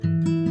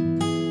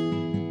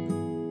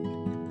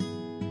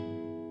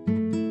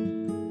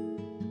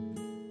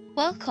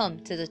Welcome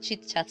to the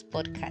Chit Chat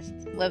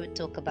podcast, where we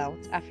talk about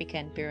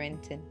African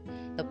parenting,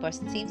 the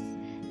positives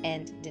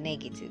and the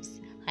negatives.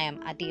 I am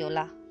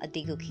Adeola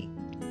Adegoke.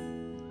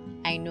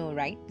 I know,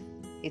 right?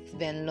 It's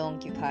been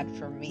long you've heard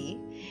from me.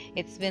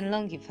 It's been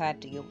long you've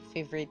had your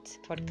favorite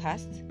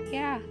podcast.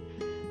 Yeah,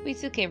 we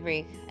took a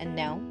break and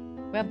now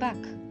we're back.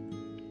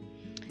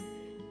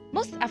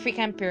 Most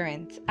African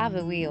parents have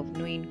a way of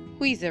knowing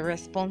who is a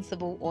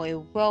responsible or a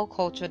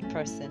well-cultured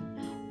person.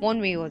 One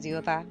way or the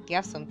other, they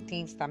have some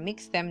things that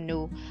makes them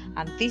know,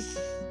 and this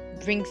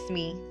brings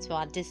me to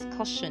our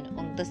discussion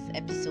on this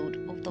episode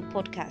of the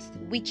podcast,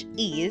 which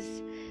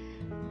is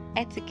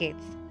etiquette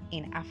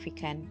in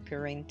African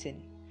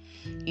parenting.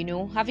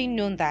 Having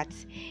known that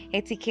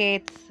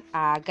etiquette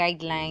are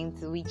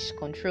guidelines which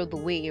control the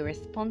way a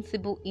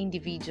responsible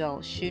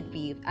individual should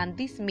behave, and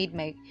this made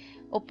my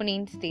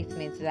opening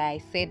statement that I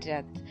said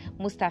that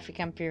most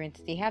African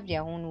parents, they have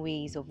their own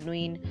ways of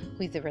knowing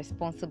who is a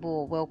responsible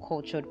or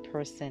well-cultured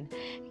person,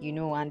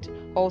 and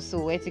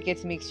also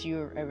etiquette makes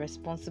you a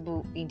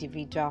responsible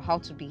individual, how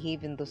to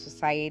behave in the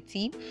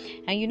society,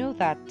 and you know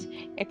that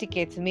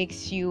etiquette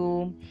makes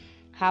you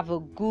have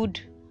a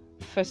good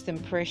first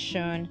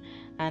impression,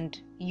 and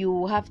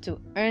you have to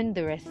earn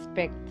the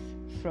respect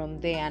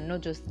from there and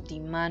not just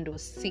demand or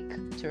seek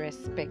to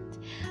respect.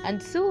 And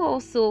so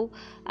also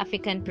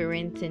African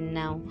parenting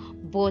now,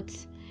 but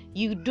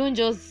you don't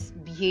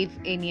just behave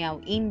anyhow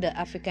in the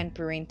African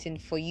parenting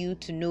for you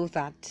to know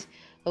that,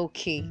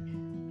 okay,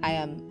 I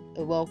am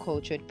a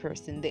well-cultured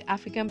person. The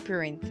African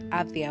parents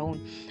have their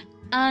own.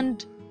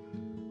 And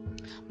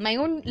my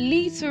own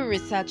little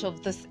research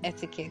of this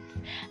etiquette,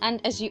 and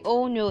as you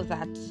all know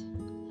that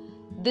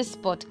this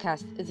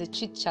podcast is a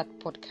chit chat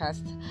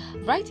podcast,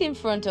 right in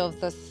front of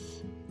this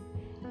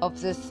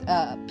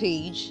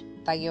page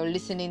that you're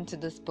listening to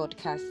this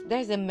podcast,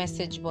 there's a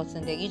message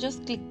button there. You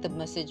just click the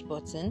message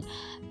button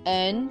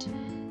and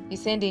you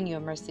send in your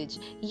message.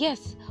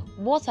 Yes,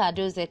 what are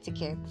those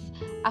etiquettes?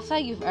 After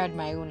you've heard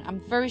my own,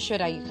 I'm very sure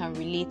that you can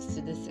relate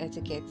to this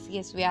etiquettes.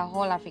 Yes, we are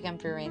all African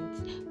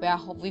parents.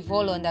 We've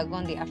all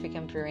undergone the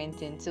African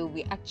parenting, so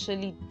we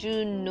actually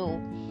do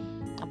know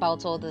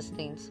about all those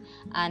things.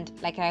 And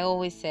like I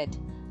always said,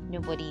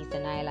 nobody is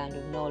an island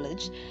of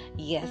knowledge.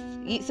 Yes,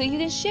 so you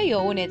can share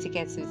your own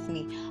etiquettes with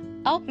me.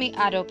 Help me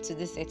add up to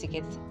this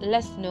etiquette.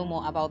 Let's know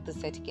more about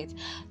this etiquette.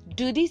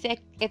 Do these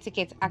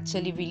etiquettes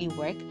actually really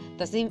work?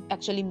 Does it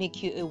actually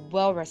make you a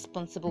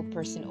well-responsible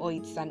person, or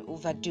it's an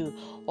overdue,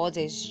 or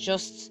it's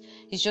just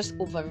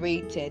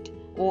overrated,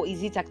 or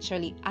is it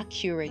actually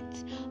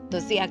accurate?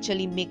 Does it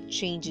actually make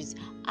changes?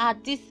 Are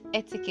these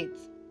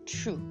etiquettes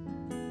true?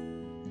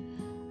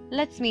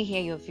 Let me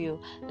hear your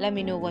view. Let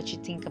me know what you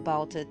think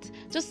about it.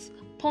 Just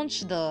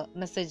punch the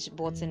message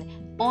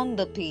button on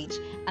the page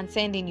and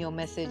send in your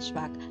message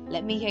back.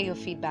 Let me hear your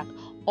feedback.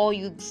 Or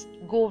you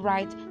go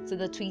right to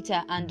the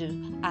Twitter handle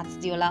at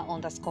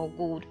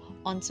Deola_gold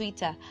on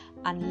Twitter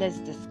and let's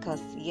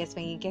discuss. Yes,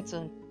 when you get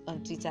on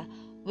Twitter,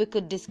 we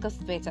could discuss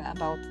better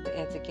about the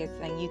etiquettes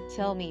and you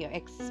tell me your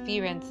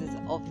experiences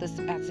of this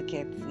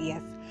etiquette.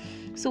 Yes.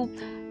 So,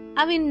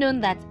 having known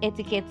that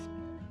etiquettes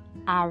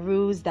are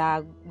rules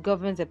that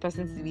governs a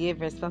person to behave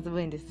responsible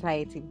in the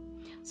society,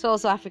 so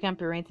also African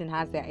parenting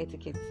has their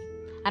etiquettes,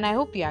 and I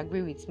hope you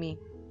agree with me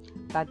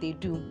that they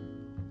do,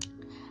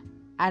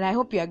 and I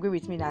hope you agree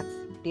with me that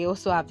they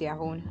also have their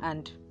own,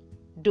 and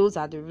those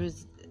are the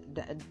rules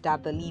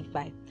that they live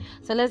by.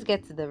 So let's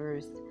get to the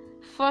rules.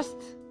 First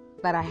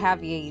that I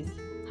have here is,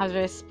 as a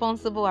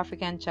responsible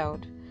African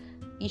child,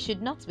 you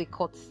should not be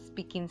caught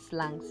speaking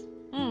slangs.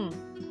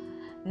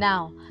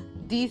 Now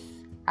this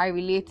I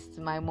relate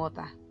to my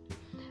mother.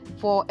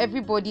 For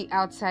everybody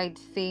outside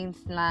saying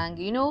slang,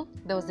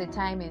 there was a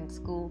time in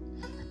school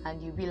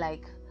and you'd be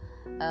like,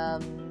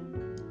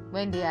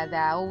 when they are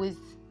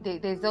there,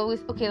 there's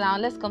always, okay, now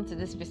let's come to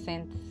this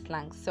recent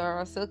slang.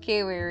 Soros,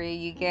 okay, where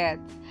you get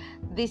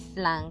this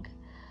slang.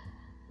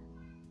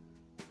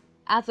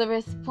 As a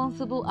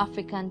responsible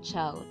African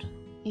child,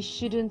 you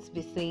shouldn't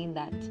be saying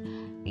that.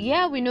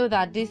 Yeah, we know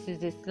that this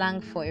is a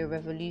slang for a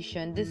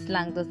revolution. This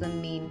slang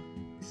doesn't mean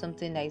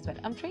something that is bad.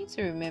 I'm trying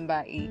to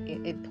remember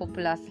a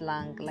popular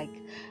slang, like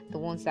the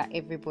ones that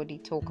everybody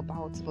talk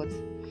about, but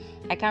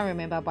I can't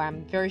remember, but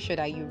I'm very sure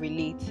that you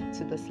relate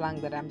to the slang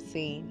that I'm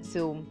saying.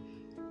 So,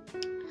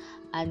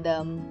 and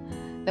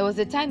there was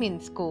a time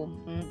in school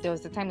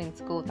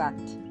that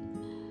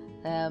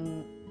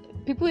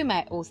people in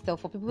my hostel,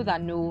 for people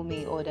that know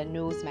me or that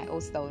knows my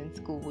hostel in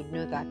school, would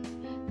know that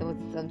there was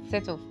some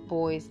set of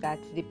boys that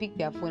they pick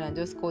their phone and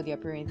just call their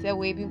parents, hey,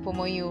 waving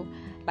for you,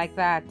 like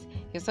that,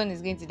 your son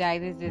is going to die,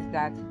 this,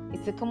 that.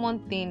 It's a common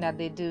thing that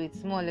they do.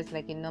 It's more or less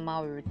like a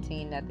normal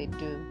routine that they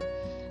do.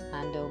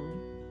 And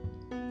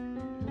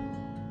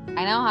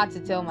I now had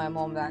to tell my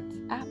mom that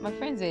my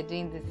friends were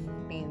doing these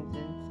things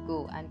in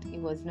school and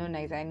it was no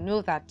nice. I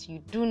know that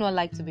you do not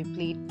like to be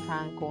played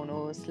prank on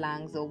or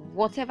slangs or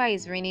whatever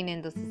is reigning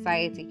in the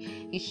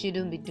society. You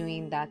shouldn't be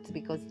doing that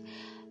because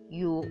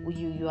you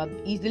are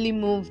easily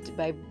moved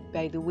by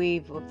the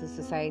wave of the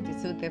society.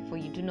 So therefore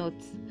you do not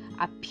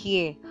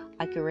appear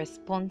like a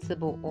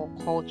responsible or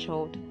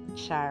cultured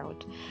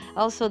child.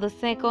 Also, the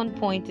second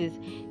point is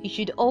you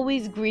should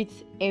always greet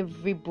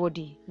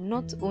everybody,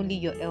 not only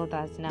your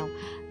elders. Now,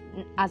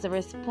 as a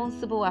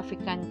responsible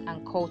African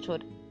and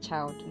cultured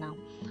child, now,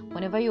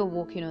 whenever you're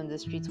walking on the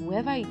street,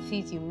 whoever it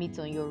is you meet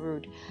on your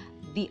road,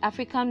 the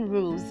African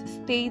rules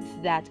states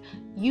that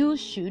you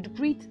should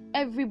greet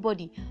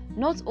everybody,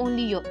 not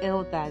only your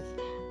elders,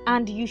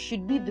 and you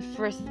should be the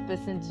first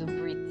person to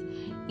greet.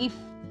 If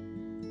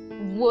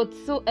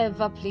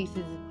whatsoever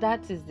places,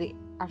 that is the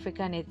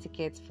African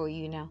etiquette for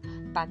you now.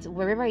 But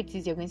wherever it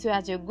is you're going, so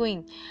as you're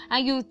going,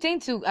 and you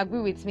tend to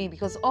agree with me,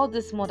 because all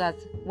these mothers,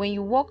 when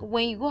you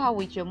go out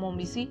with your mom,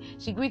 you see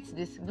she greets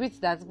this, greets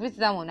that, greets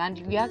that one, and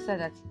you ask her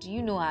that, do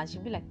you know her? And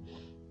she'll be like,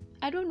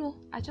 I don't know,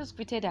 I just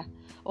greeted her.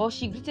 Or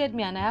she greeted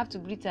me and I have to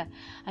greet her.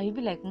 And you'll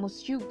be like,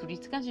 must you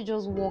greet? Can't you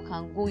just walk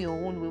and go your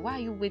own way? Why are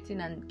you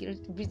waiting and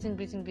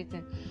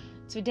greeting?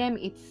 To them,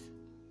 it's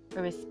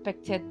a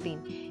respected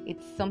thing.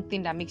 It's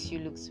something that makes you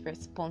look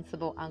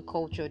responsible and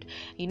cultured.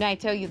 I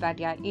tell you that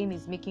their aim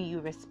is making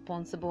you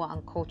responsible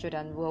and cultured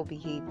and well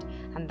behaved.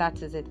 And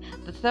that is it.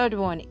 The third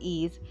one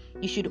is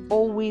you should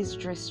always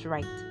dress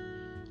right.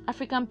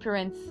 African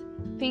parents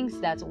think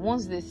that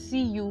once they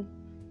see you,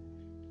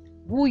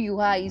 who you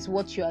are is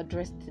what you are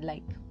dressed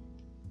like.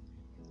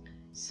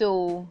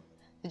 So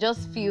they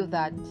just feel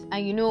that,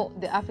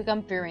 and the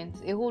African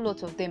parents, a whole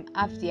lot of them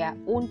have their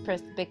own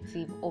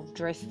perspective of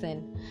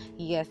dressing.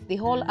 Yes, they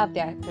all have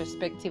their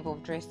perspective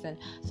of dressing.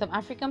 Some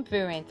African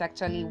parents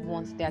actually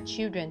want their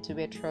children to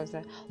wear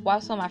trousers,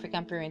 while some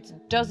African parents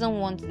doesn't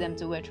want them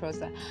to wear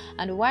trousers.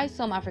 And why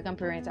some African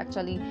parents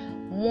actually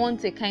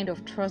want a kind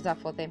of trouser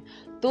for them.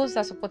 Those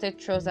that supported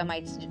trouser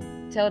might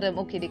tell them,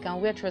 okay, they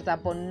can wear trouser,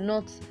 but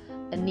not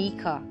a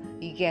knicker,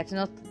 you get,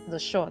 not the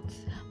shorts,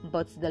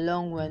 but the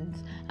long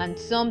ones. And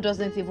some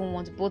doesn't even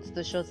want both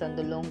the shorts and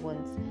the long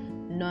ones,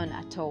 none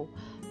at all.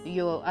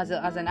 As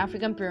an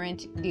African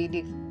parent, they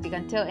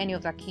can tell any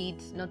of their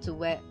kids not to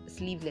wear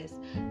sleeveless.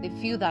 They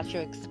feel that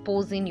you're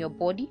exposing your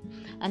body,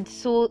 and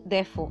so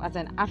therefore, as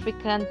an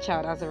African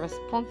child, as a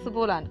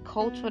responsible and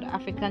cultured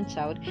African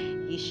child,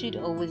 you should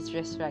always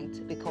dress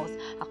right, because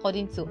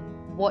according to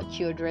what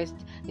you're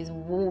dressed is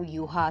who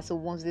you are. So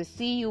once they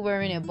see you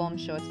wearing a bomb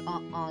short,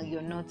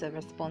 you're not a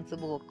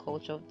responsible or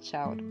cultured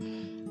child.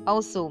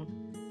 Also,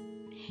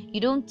 you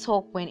don't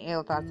talk when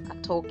elders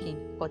are talking,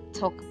 but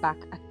talk back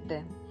at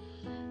them.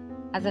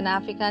 As an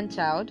African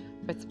child,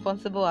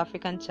 responsible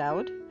African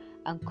child,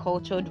 and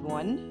cultured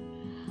one,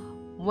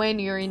 when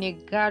you're in a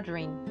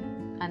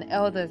gathering and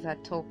elders are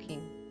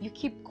talking, you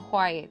keep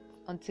quiet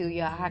until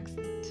you're asked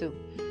to.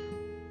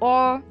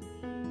 Or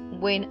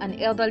when an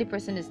elderly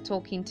person is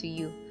talking to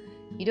you,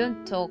 you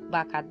don't talk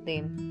back at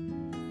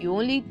them. You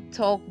only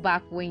talk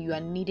back when you are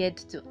needed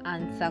to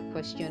answer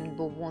questions,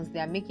 but once they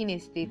are making a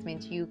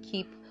statement, you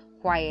keep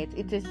quiet.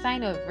 It's a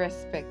sign of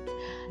respect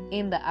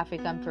in the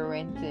African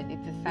parenting.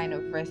 It's a sign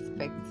of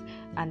respect,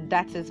 and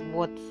that is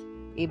what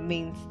it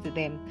means to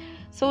them.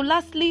 So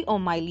lastly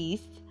on my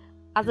list,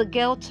 as a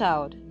girl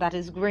child that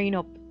is growing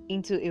up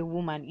into a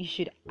woman, you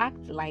should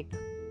act like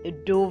a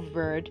dove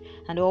bird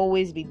and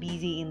always be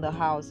busy in the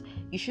house.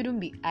 You shouldn't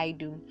be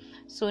idle.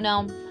 So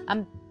now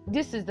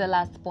this is the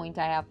last point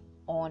I have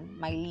on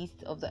my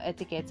list of the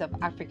etiquettes of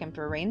African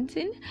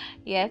parenting.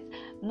 Yes,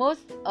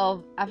 most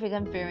of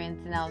African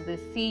parents now, they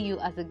see you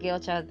as a girl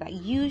child that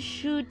you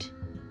should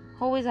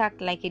always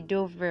act like a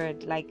dove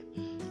bird, like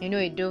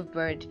a dove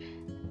bird,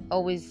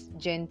 always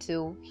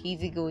gentle,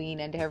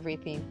 easygoing and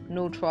everything,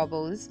 no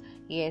troubles.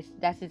 Yes,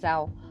 that is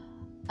how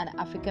an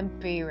African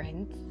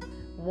parent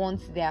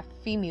wants their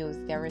females,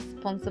 their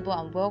responsible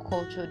and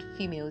well-cultured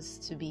females,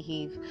 to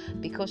behave,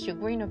 because you're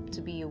growing up to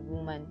be a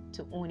woman,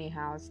 to own a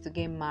house, to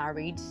get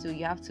married, so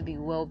you have to be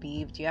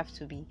well-behaved, you have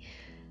to be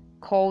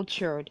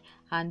cultured,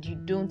 and you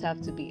don't have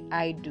to be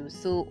idle,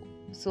 so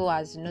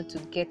as not to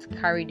get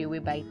carried away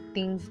by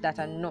things that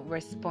are not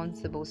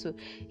responsible. So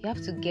you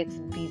have to get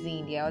busy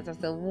in the house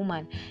as a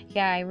woman.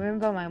 I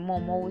remember my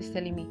mom always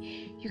telling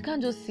me, you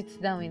can't just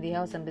sit down in the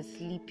house and be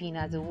sleeping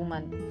as a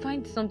woman.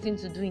 Find something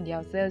to do in the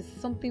house. There's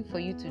something for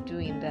you to do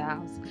in the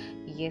house.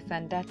 Yes,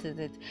 and that is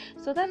it.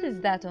 So that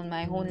is that on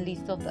my own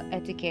list of the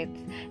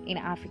etiquettes in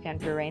African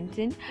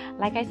parenting.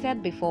 Like I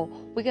said before,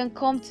 we can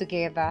come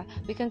together,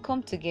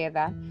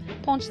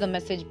 punch the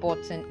message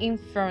button in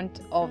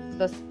front of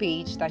this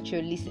page that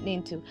you're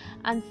listening to,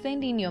 and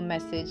send in your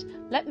message.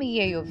 Let me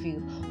hear your view.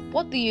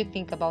 What do you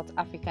think about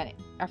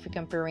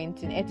African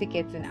parenting,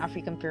 etiquettes in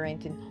African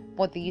parenting?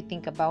 What do you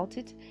think about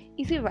it?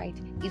 Is it right?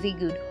 Is it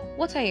good?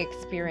 What are your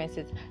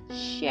experiences?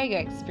 Share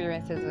your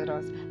experiences with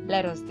us.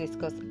 Let us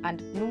discuss.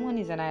 And no one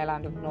is an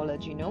island of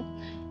knowledge,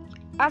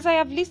 As I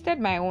have listed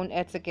my own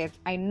etiquette,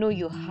 I know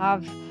you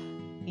have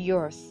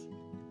yours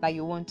that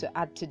you want to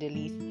add to the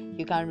list.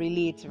 You can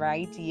relate,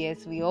 right?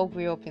 Yes, we all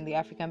grew up in the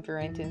African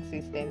parenting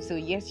system. So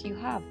yes, you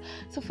have.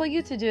 So for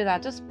you to do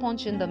that, just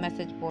punch in the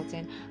message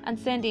button and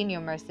send in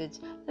your message.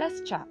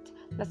 Let's chat.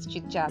 let's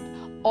chit chat.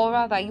 Or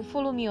rather, you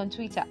follow me on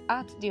Twitter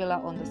at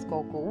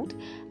Diola_gold,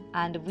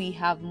 and we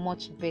have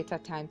much better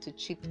time to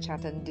chit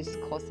chat and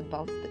discuss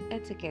about the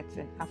etiquettes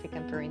in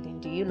African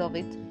parenting. Do you love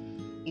it?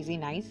 Is it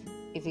nice?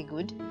 Is it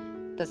good?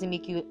 Does it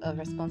make you a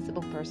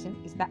responsible person?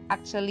 Is that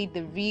actually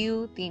the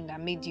real thing that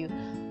made you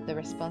the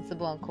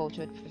responsible and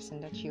cultured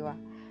person that you are?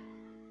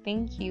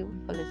 Thank you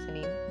for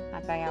listening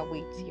as I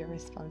await your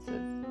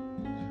responses.